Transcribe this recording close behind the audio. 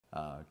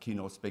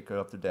Keynote speaker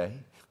of the day,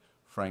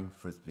 Frank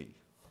Frisby.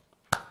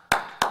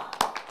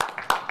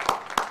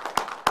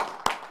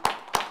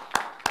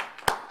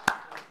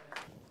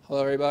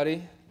 Hello,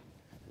 everybody.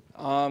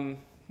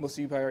 Most of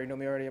you probably already know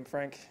me already. I'm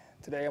Frank.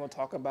 Today I'm going to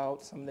talk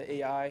about some of the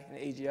AI and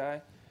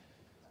AGI.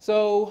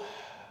 So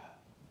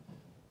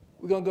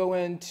we're going to go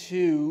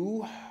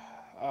into,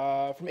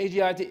 from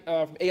AI to AGI,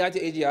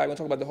 we're going to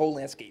talk about the whole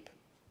landscape.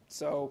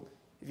 So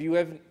if you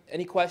have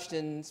any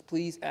questions,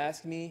 please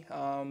ask me.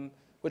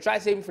 We'll try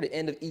to save them for the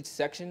end of each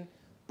section,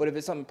 but if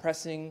it's something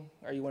pressing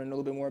or you want to know a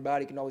little bit more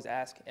about it, you can always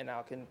ask and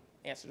I can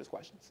answer those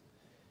questions.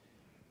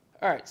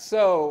 All right,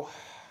 so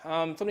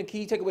some of the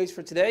key takeaways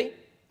for today.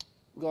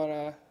 We're going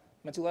to, am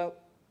I too loud?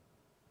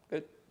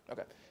 Good?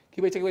 Okay.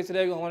 Key takeaways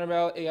today, we're going to learn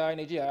about AI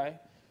and AGI.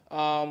 We're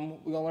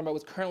going to learn about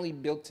what's currently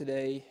built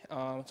today,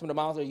 some of the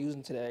models they're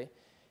using today.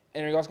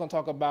 And we're also going to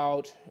talk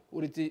about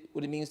what it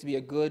means to be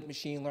a good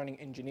machine learning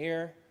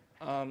engineer.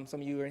 Some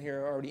of you in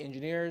here are already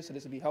engineers, so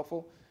this will be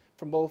helpful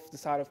from both the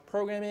side of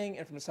programming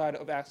and from the side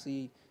of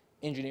actually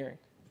engineering.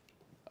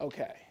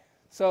 Okay,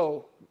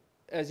 so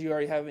as you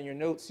already have in your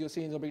notes, you'll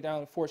see it's going to break down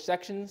in 4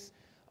 sections.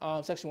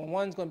 Section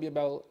 1 is going to be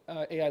about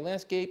AI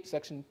landscape.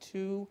 Section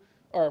 2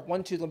 is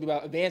going to be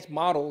about advanced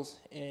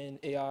models in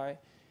AI.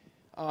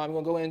 I'm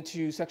going to go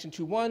into section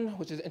 2.1,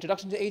 which is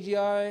introduction to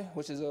AGI,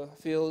 which is a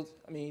field.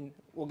 I mean,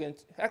 we'll get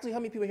into, actually, how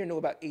many people here know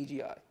about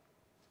AGI?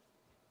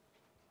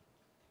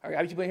 All right, how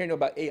many people here know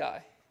about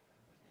AI?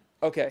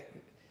 Okay,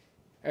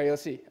 all right,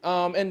 let's see.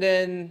 And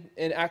then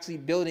actually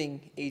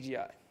building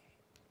AGI.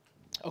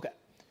 Okay,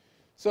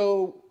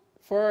 so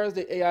as far as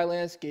the AI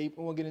landscape,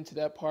 and we'll get into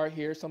that part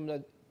here, some of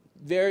the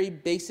very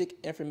basic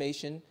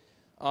information,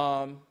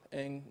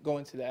 and go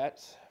into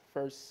that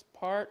first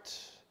part.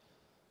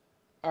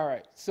 All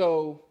right,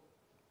 so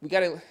we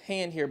got a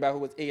hand here about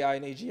what's AI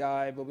and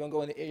AGI, but we're gonna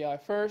go into AI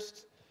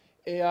first.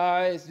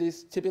 AI is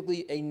this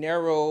typically a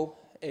narrow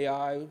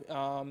AI.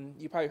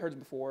 You probably heard it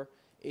before.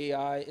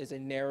 AI is a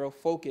narrow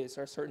focus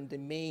or a certain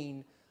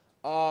domain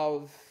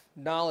of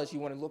knowledge you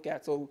want to look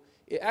at. So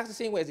it acts the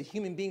same way as a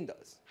human being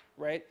does,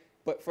 right?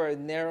 But for a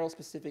narrow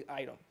specific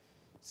item.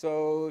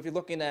 So if you're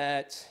looking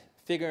at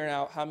figuring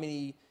out how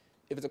many,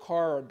 if it's a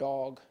car or a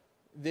dog,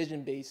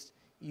 vision-based,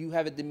 you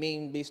have a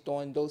domain based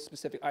on those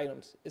specific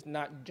items. It's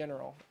not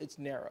general, it's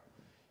narrow.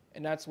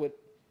 And that's what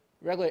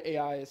regular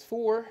AI is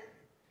for.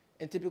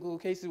 In typical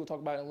cases, we'll talk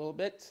about it in a little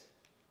bit.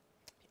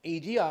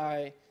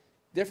 AGI,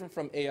 different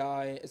from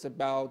AI, is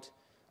about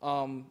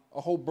a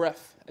whole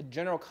breadth, a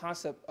general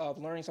concept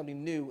of learning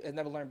something new as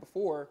never learned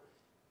before,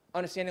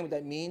 understanding what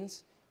that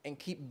means, and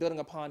keep building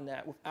upon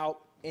that without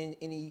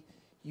any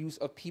use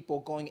of people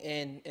going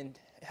in and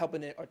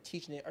helping it or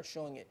teaching it or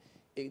showing it.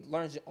 It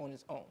learns it on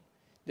its own.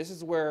 This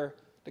is where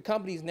the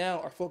companies now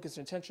are focused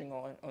their attention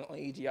on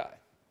AGI.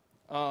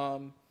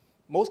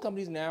 Most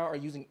companies now are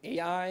using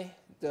AI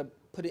to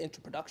put it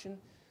into production.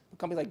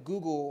 Companies like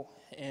Google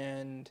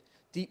and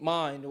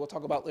DeepMind, that we'll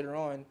talk about later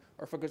on,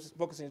 are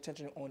focusing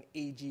attention on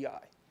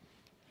AGI.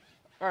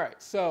 All right,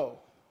 so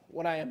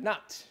what I am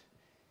not.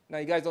 Now,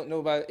 you guys don't know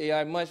about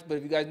AI much, but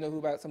if you guys know who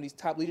about some of these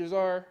top leaders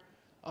are,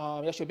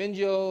 Yashua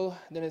Bengio,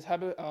 Dennis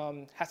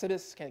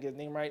Hasidus, can't get his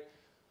name right,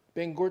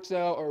 Ben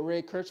Gortzel, or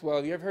Ray Kurzweil.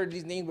 If you ever heard of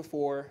these names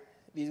before,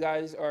 these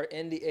guys are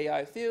in the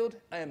AI field.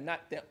 I am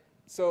not them.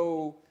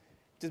 So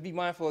just be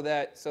mindful of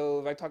that. So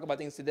if I talk about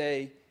things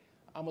today,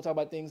 I'm going to talk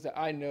about things that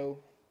I know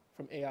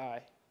from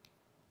AI.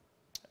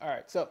 All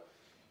right, so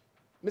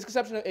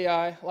misconception of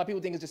AI. A lot of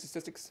people think it's just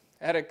statistics.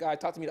 I had a guy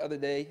talk to me the other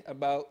day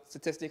about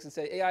statistics and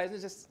say, AI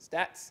isn't just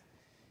stats.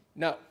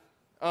 No.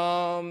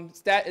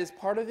 Stat is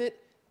part of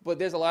it, but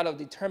there's a lot of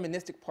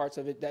deterministic parts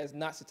of it that is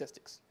not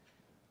statistics.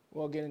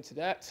 We'll get into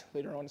that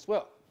later on as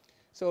well.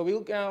 So if we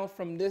look down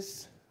from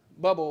this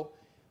bubble,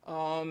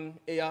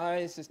 AI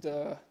is just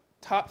the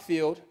top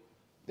field.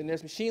 Then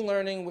there's machine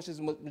learning, which is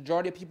what the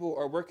majority of people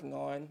are working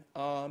on.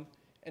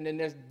 And then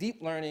there's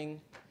deep learning,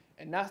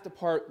 and that's the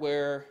part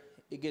where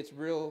it gets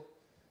real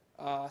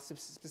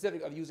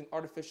specific of using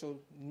artificial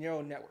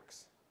neural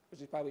networks,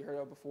 which you've probably heard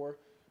of before.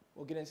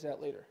 We'll get into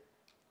that later.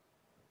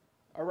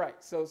 All right,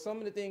 so some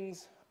of the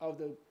things of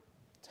the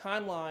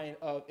timeline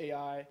of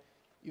AI.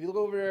 If you look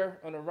over there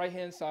on the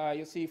right-hand side,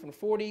 you'll see from the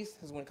 40s,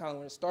 this is when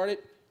it started,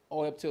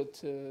 all the way up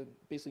to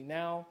basically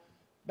now.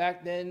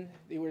 Back then,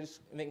 they were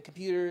just making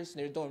computers, and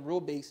they were doing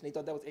rule-based, and they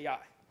thought that was AI.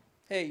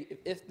 Hey,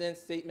 if-then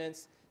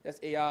statements, that's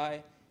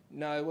AI.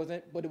 No, it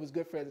wasn't, but it was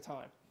good for it at the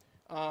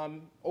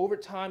time. Over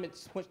time, it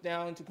switched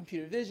down to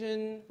computer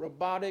vision,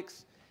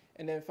 robotics,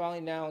 and then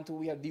finally now until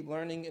we have deep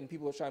learning, and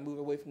people are trying to move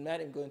away from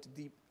that and go into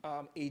deep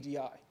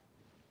AGI.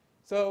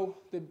 So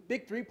the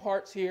big 3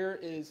 parts here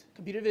is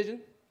computer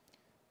vision,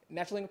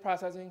 natural language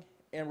processing,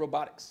 and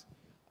robotics.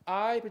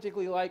 I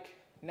particularly like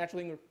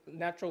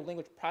natural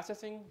language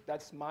processing.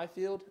 That's my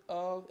field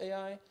of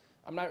AI.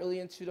 I'm not really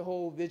into the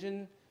whole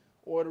vision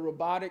or the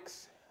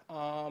robotics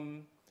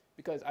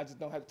because I just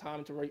don't have the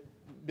time to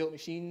build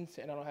machines,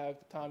 and I don't have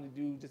the time to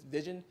do just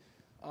vision.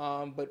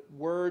 But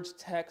words,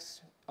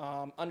 text,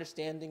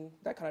 understanding,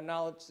 that kind of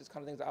knowledge is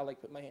kind of things that I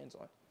like to put my hands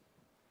on.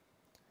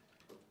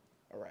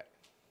 All right.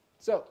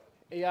 So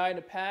AI in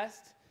the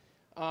past,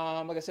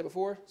 like I said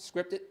before,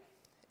 scripted,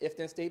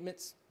 if-then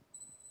statements,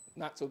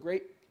 not so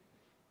great.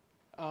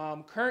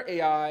 Current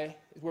AI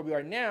is where we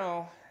are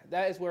now.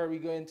 That is where we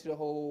go into the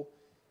whole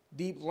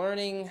deep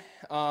learning,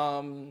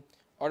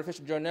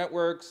 artificial neural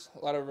networks,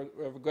 a lot of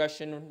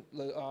regression,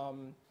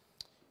 and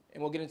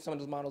we'll get into some of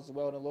those models as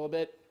well in a little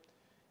bit.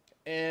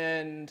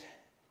 And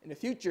in the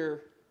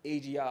future,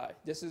 AGI.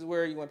 This is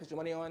where you want to put your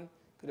money on,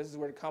 because this is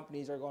where the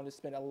companies are going to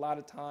spend a lot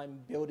of time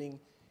building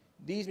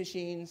these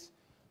machines.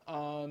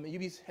 And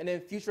then the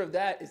future of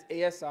that is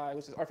ASI,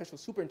 which is artificial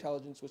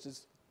superintelligence, which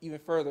is even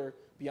further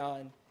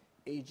beyond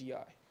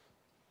AGI.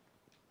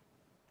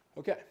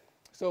 Okay,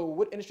 so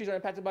what industries are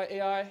impacted by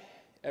AI?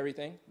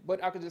 Everything.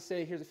 But I could just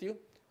say, here's a few.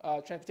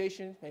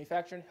 Transportation,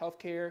 manufacturing,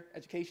 healthcare,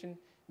 education,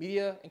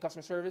 media, and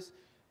customer service.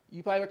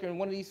 You probably work in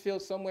one of these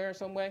fields somewhere,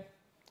 some way.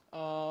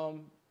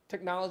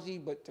 Technology,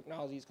 but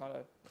technology is kind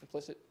of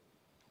implicit.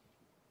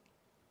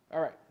 All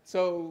right,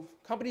 so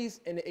companies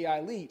in the AI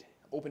lead.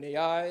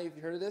 OpenAI, if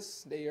you heard of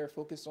this, they are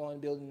focused on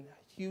building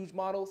huge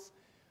models.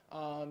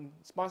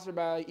 Sponsored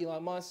by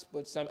Elon Musk,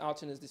 but Sam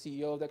Altman is the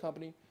CEO of that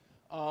company.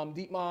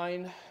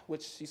 DeepMind,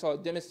 which you saw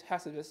Demis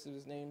Hassabis is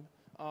his name,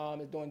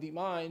 is doing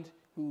DeepMind,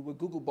 who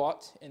Google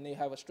bought, and they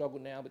have a struggle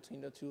now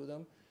between the two of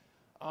them.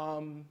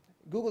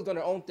 Google's done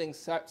their own thing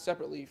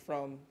separately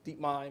from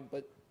DeepMind,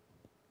 but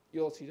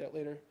you'll see that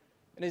later.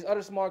 And there's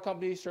other smaller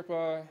companies,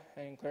 Sherpa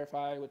and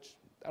Clarify, which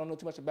I don't know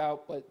too much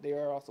about, but they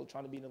are also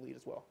trying to be in the lead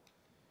as well.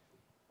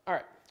 All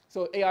right,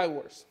 so AI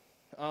wars.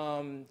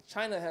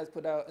 China has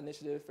put out an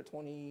initiative for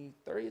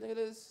 2030, I think it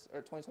is, or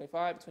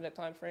 2025, between that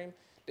time frame.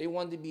 They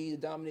wanted to be the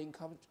dominating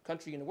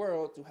country in the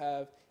world to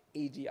have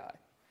AGI.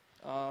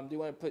 They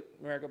want to put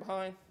America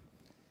behind.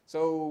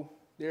 So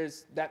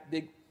there's that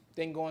big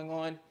thing going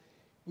on.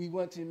 We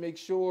want to make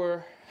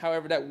sure,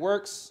 however that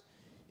works,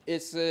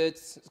 it's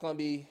going to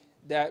be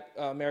that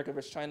America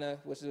versus China,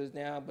 which it is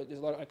now, but there's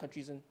a lot of other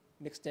countries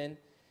mixed in.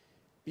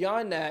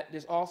 Beyond that,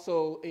 there's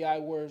also AI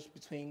wars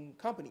between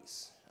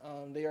companies.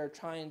 They are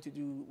trying to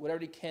do whatever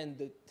they can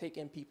to take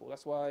in people.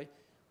 That's why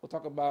we'll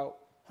talk about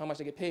how much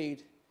they get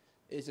paid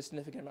is a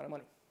significant amount of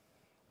money.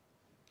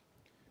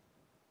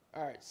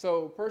 All right,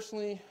 so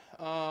personally,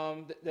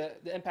 the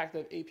impact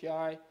of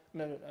AGI,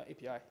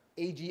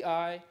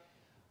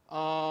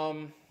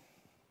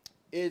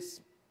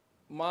 it's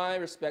my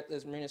respect,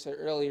 as Marina said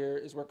earlier,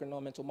 is working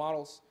on mental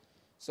models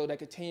so that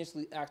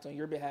continuously act on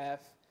your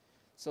behalf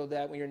so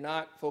that when you're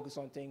not focused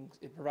on things,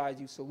 it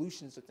provides you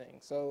solutions to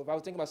things. So if I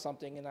was thinking about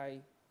something and I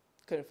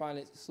couldn't find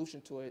a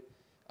solution to it,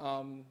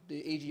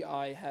 the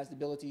AGI has the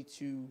ability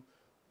to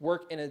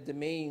work in a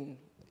domain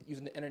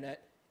using the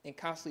internet and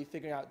constantly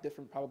figuring out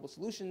different probable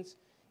solutions,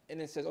 and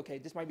then says, okay,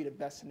 this might be the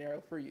best scenario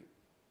for you.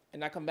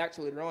 And I come back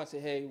to it later on and say,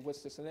 hey,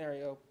 what's the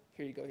scenario?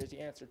 Here you go, here's the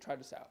answer, try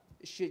this out.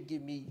 It should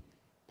give me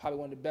probably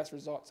one of the best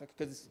results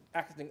because it's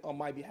acting on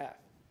my behalf.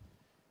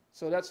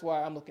 So that's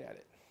why I'm looking at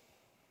it.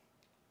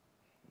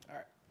 All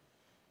right.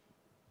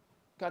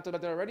 Kind of thought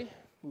about that already,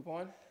 move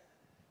on.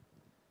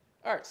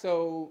 All right,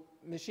 so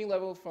machine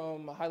level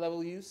from high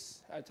level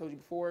use, I told you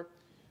before.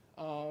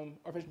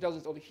 Artificial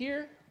intelligence over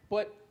here,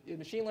 but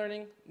machine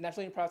learning,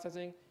 natural language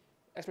processing,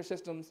 expert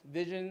systems,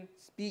 vision,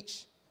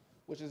 speech,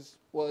 which is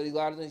what a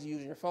lot of things you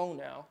use on your phone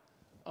now.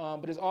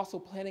 But there's also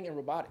planning and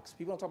robotics.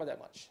 People don't talk about that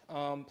much.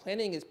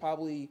 Planning is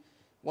probably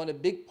one of the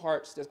big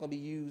parts that's going to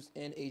be used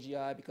in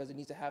AGI because it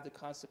needs to have the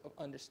concept of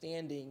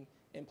understanding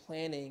and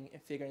planning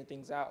and figuring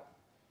things out.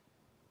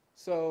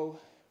 So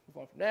move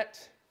on from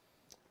that.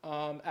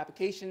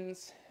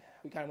 Applications,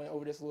 we kind of went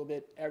over this a little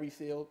bit, every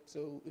field.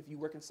 So if you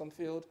work in some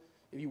field,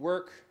 if you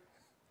work,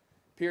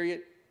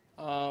 period,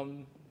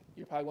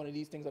 you're probably one of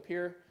these things up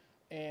here,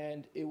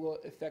 and it will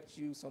affect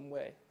you some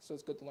way. So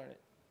it's good to learn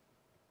it.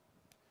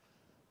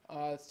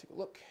 Let's take a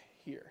look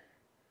here.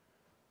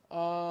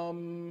 I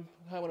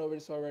went over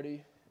this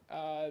already.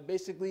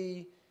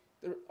 Basically,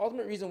 the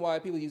ultimate reason why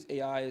people use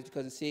AI is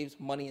because it saves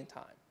money and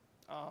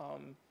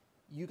time.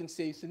 You can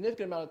save a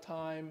significant amount of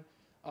time.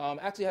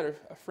 Actually, I had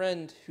a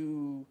friend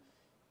who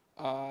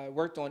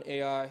worked on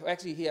AI.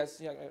 Actually, he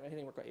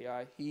didn't work on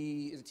AI.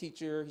 He is a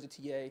teacher, he's a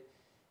TA,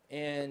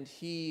 and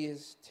he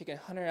is taking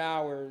 100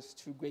 hours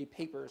to grade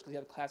papers because he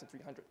had a class of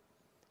 300.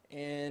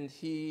 And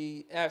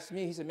he asked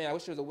me, he said, man, I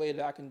wish there was a way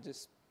that I can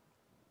just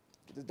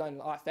get this done a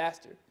lot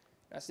faster.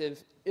 And I said,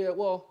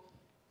 well,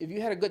 if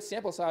you had a good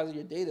sample size of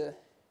your data,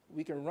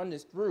 we can run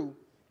this through,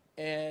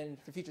 and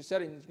for future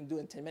settings, you can do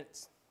it in 10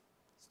 minutes.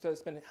 Instead of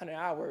spending 100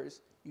 hours,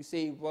 you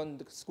save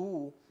the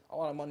school a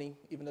lot of money,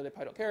 even though they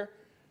probably don't care.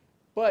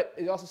 But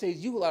it also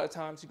saves you a lot of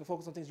time, so you can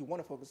focus on things you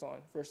want to focus on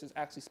versus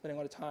actually spending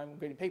all the time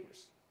grading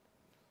papers.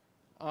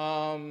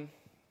 Moving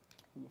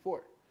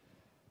forward.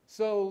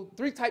 So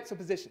 3 types of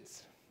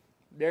positions.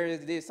 There is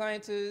the data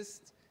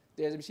scientist,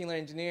 there's a machine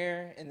learning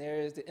engineer, and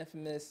there is the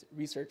infamous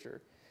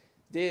researcher.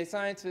 Data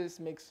scientist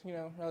makes,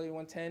 roughly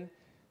 110.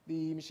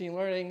 The machine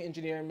learning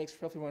engineer makes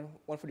roughly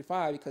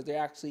 145 because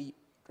they're actually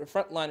the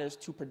frontliners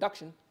to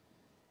production.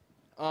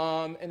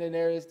 And then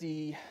there is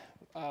the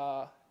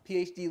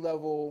PhD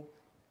level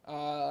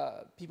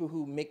people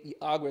who make the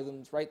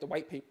algorithms, write the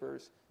white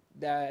papers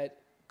that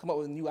come up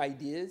with new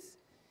ideas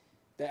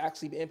that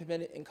actually be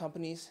implemented in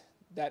companies,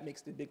 that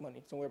makes the big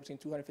money, somewhere between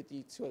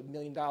 $250 to $1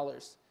 million,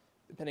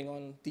 depending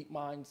on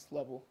DeepMind's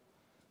level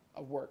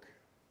of work.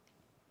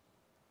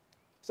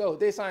 So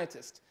data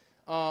scientist.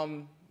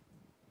 I'm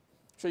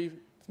sure you're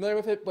familiar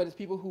with it, but it's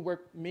people who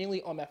work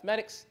mainly on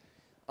mathematics,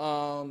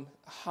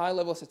 high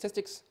level of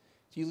statistics.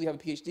 They usually have a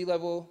PhD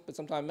level, but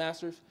sometimes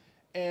master's.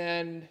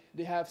 And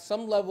they have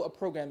some level of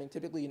programming,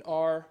 typically in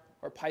R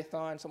or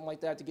Python, something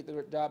like that, to get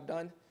the job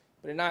done.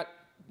 But they're not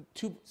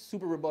too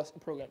super robust in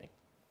programming.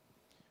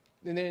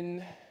 And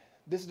then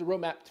this is the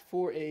roadmap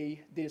for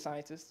a data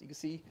scientist. You can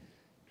see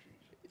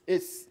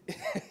it's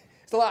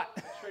it's a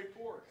lot.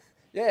 Straightforward.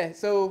 Yeah,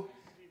 so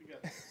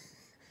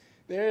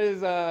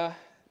there's a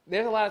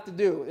lot to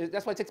do.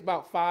 That's why it takes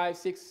about 5,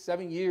 6,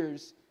 7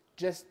 years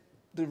just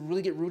to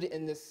really get rooted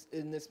in this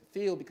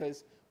field,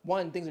 because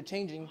one, things are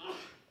changing,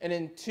 and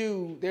then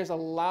two, there's a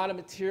lot of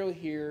material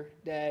here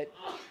that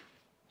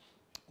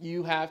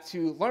you have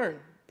to learn.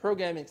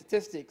 Programming,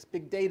 statistics,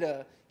 big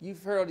data.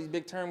 You've heard all these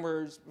big term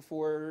words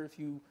before if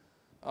you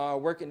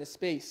work in this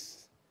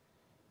space.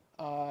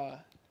 All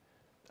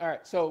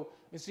right, so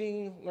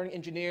machine learning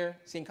engineer,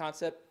 same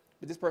concept,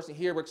 but this person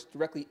here works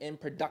directly in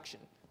production.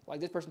 Like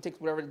this person takes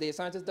whatever the data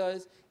scientist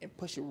does and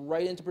push it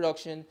right into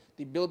production.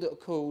 They build the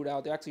code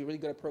out. They're actually really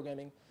good at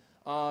programming,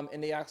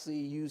 and they actually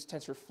use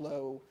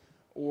TensorFlow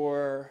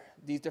or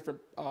these different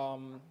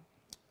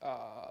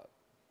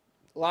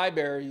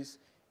libraries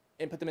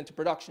and put them into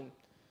production.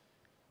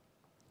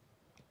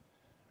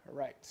 All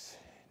right.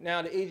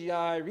 Now the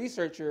AGI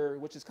researcher,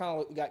 which is kind of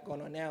what we got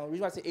going on now. The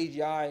reason why I say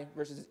AGI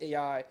versus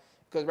AI,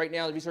 because right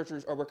now the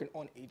researchers are working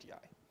on AGI.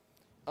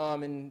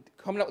 And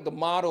coming up with the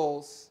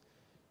models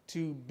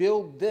to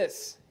build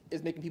this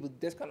is making people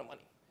this kind of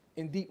money.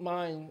 And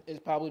DeepMind is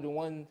probably the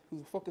one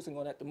who's focusing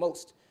on that the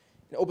most.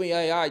 And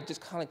OpenAI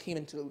just kind of came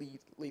into the lead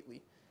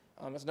lately.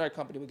 That's another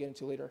company we'll get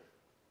into later.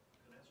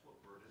 Can I ask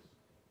what BERT is?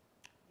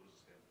 What does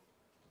it stand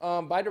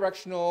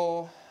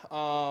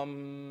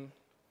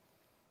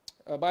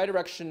for? A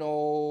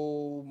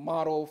bidirectional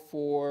model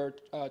for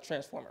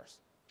transformers.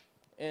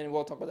 And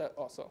we'll talk about that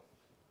also.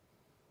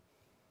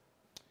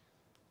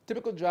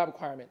 Typical job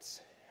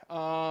requirements.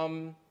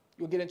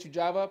 You'll get into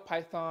Java,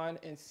 Python,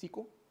 and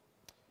SQL.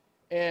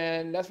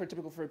 And that's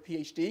typical for a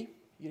PhD.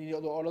 You need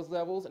all those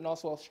levels, and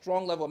also a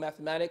strong level of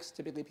mathematics,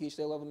 typically PhD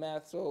level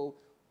math, so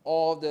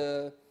all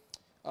the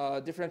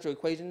differential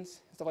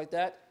equations, stuff like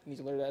that. You need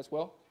to learn that as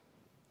well.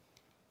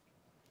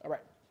 All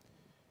right.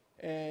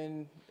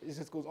 And it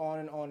just goes on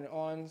and on and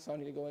on, so I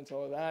need to go into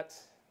all of that.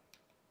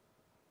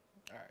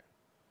 All right.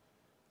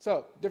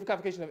 So, different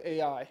classification of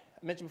AI. I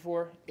mentioned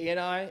before,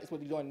 ANI is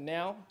what you're doing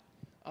now.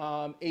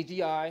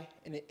 AGI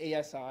and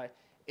ASI.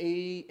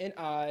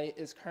 ANI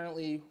is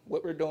currently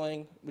what we're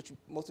doing, which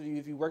most of you,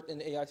 if you worked in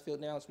the AI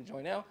field now, is what you're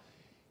doing now.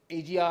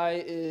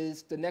 AGI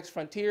is the next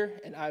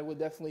frontier, and I will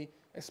definitely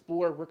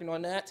explore working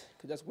on that,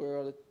 because that's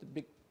where the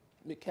big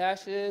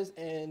cash is,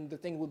 and the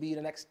thing will be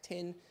the next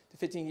 10 to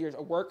 15 years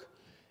of work.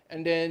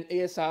 And then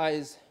ASI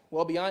is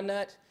well beyond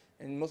that,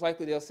 and most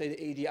likely they'll say the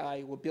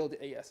AGI will build the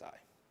ASI.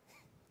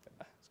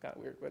 It's kind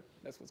of weird, but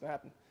that's what's going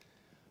to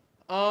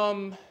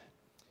happen.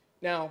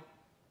 Now,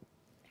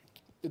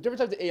 the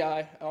difference of the AI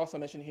I also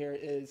mentioned here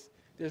is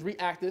there's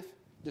reactive,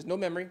 there's no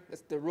memory,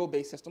 that's the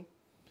rule-based system.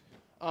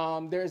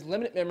 There's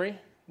limited memory,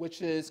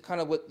 which is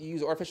kind of what you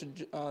use artificial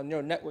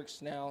neural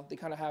networks now. They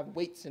kind of have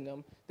weights in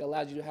them that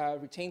allows you to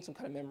retain some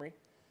kind of memory.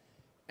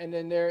 And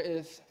then there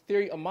is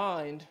theory of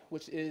mind,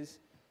 which is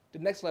the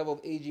next level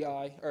of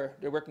AGI, or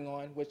they're working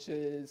on, which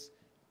is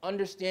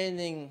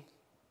understanding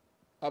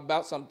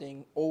about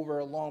something over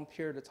a long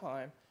period of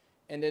time.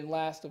 And then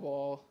last of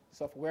all,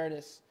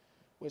 self-awareness,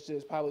 which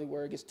is probably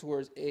where it gets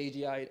towards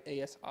AGI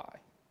and ASI.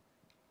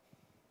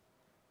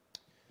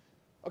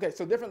 Okay,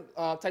 so different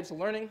types of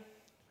learning.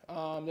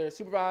 There's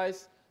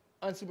supervised,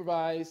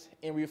 unsupervised,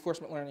 and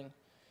reinforcement learning.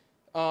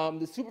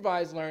 The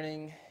supervised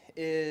learning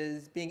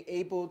is being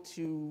able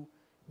to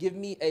give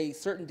me a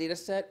certain data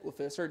set with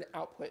a certain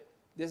output.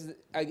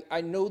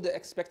 I know the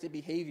expected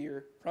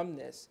behavior from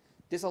this.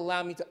 This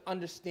allows me to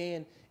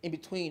understand in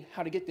between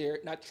how to get there,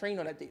 not train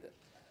on that data.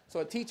 So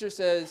a teacher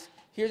says,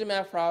 here's a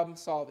math problem,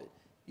 solve it.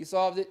 You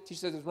solved it, teacher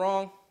says it's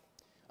wrong.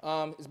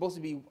 It's supposed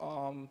to be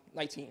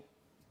 19.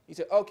 You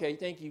say, okay,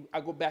 thank you.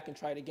 I'll go back and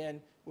try it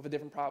again with a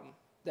different problem.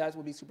 That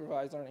would be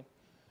supervised learning.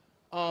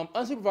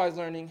 Unsupervised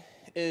learning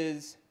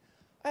is,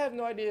 I have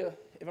no idea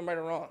if I'm right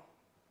or wrong.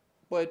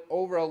 But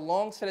over a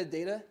long set of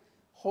data,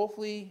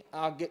 hopefully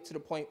I'll get to the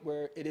point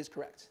where it is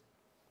correct.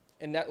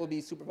 And that will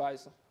be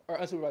supervised or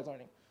unsupervised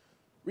learning.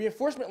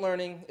 Reinforcement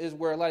learning is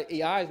where a lot of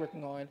AI is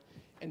working on,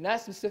 and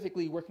that's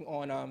specifically working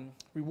on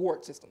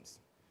reward systems.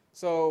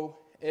 So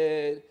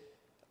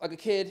like a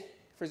kid,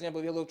 for example,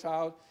 if you're a little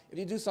child, if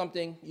you do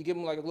something, you give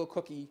them like a little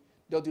cookie,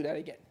 they'll do that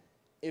again.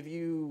 If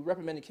you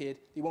reprimand a kid,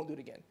 they won't do it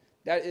again.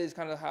 That is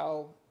kind of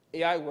how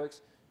AI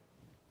works.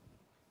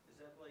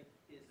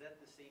 Is that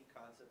the same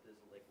concept as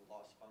like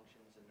loss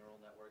functions in neural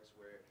networks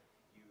where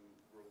you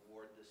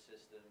reward the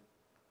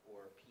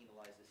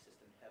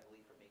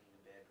heavily for making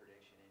a bad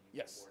prediction and you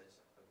Yes. reward it.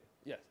 Okay.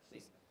 Yes,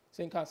 Same.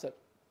 same concept.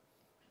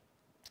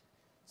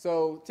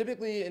 So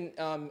typically in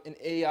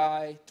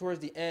AI, towards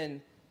the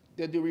end,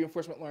 they'll do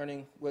reinforcement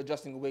learning with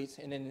adjusting the weights,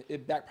 and then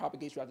it back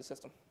propagates throughout the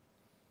system.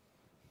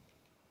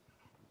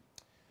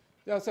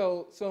 Now,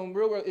 so some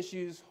real world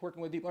issues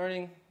working with deep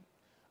learning.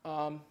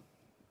 Neural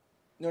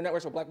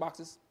networks are black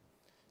boxes.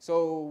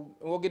 So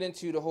we'll get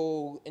into the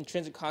whole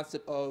intrinsic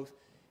concept of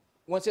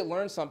once it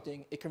learns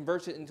something, it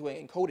converts it into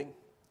an encoding.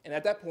 And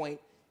at that point,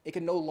 it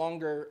can no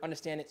longer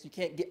understand it, so you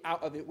can't get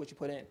out of it what you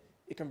put in.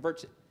 It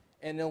converts it.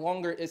 And no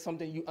longer is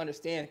something you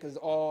understand because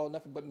it's all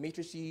nothing but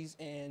matrices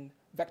and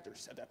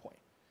vectors at that point.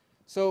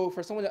 So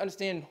for someone to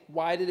understand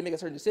why did it make a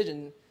certain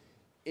decision,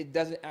 it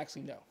doesn't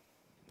actually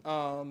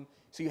know.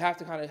 So you have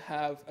to kind of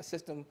have a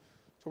system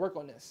to work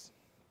on this.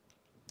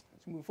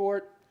 Let's move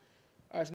forward.